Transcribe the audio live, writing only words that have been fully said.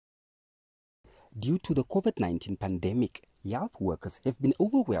Due to the COVID-19 pandemic, health workers have been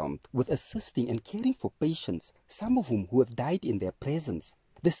overwhelmed with assisting and caring for patients, some of whom who have died in their presence.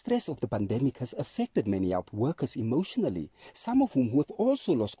 The stress of the pandemic has affected many health workers emotionally, some of whom who have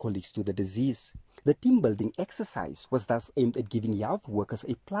also lost colleagues to the disease. The team-building exercise was thus aimed at giving health workers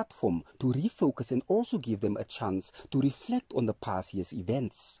a platform to refocus and also give them a chance to reflect on the past year's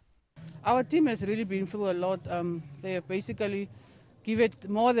events. Our team has really been through a lot. They have basically given it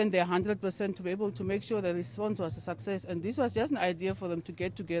more than their 100% to be able to make sure the response was a success. And this was just an idea for them to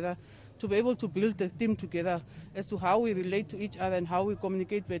get together, to be able to build the team together as to how we relate to each other and how we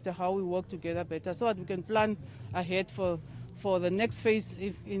communicate better, how we work together better, so that we can plan ahead for the next phase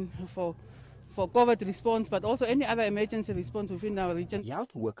for COVID response, but also any other emergency response within our region.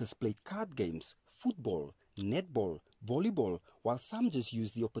 Health workers played card games, football, netball, volleyball, while some just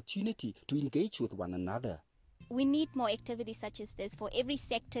used the opportunity to engage with one another. We need more activities such as this for every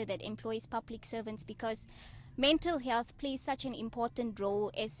sector that employs public servants, because mental health plays such an important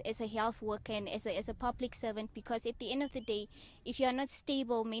role as a health worker and as a public servant, because at the end of the day, if you are not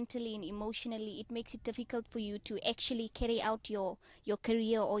stable mentally and emotionally, it makes it difficult for you to actually carry out your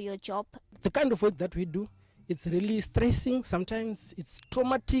career or your job. The kind of work that we do, it's really stressing. Sometimes it's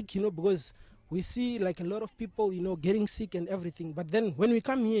traumatic, because we see like a lot of people, getting sick and everything. But then when we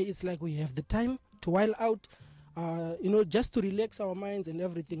come here, it's like we have the time to while out, just to relax our minds and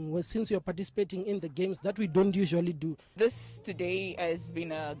everything. Well, since we are participating in the games that we don't usually do. This today has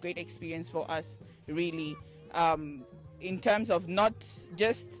been a great experience for us, really, in terms of not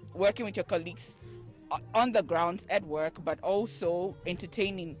just working with your colleagues on the grounds at work, but also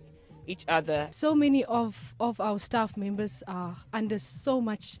entertaining each other. So many of our staff members are under so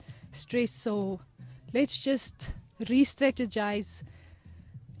much stress, so let's just re-strategize.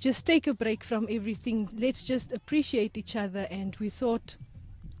 Just take a break from everything. Let's just appreciate each other. And we thought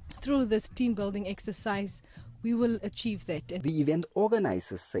through this team building exercise, we will achieve that. The event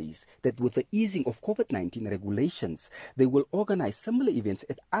organizer says that with the easing of COVID-19 regulations, they will organize similar events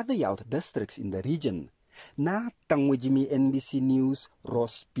at other health districts in the region. Na Tangwejimi NBC News,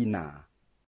 Rospina.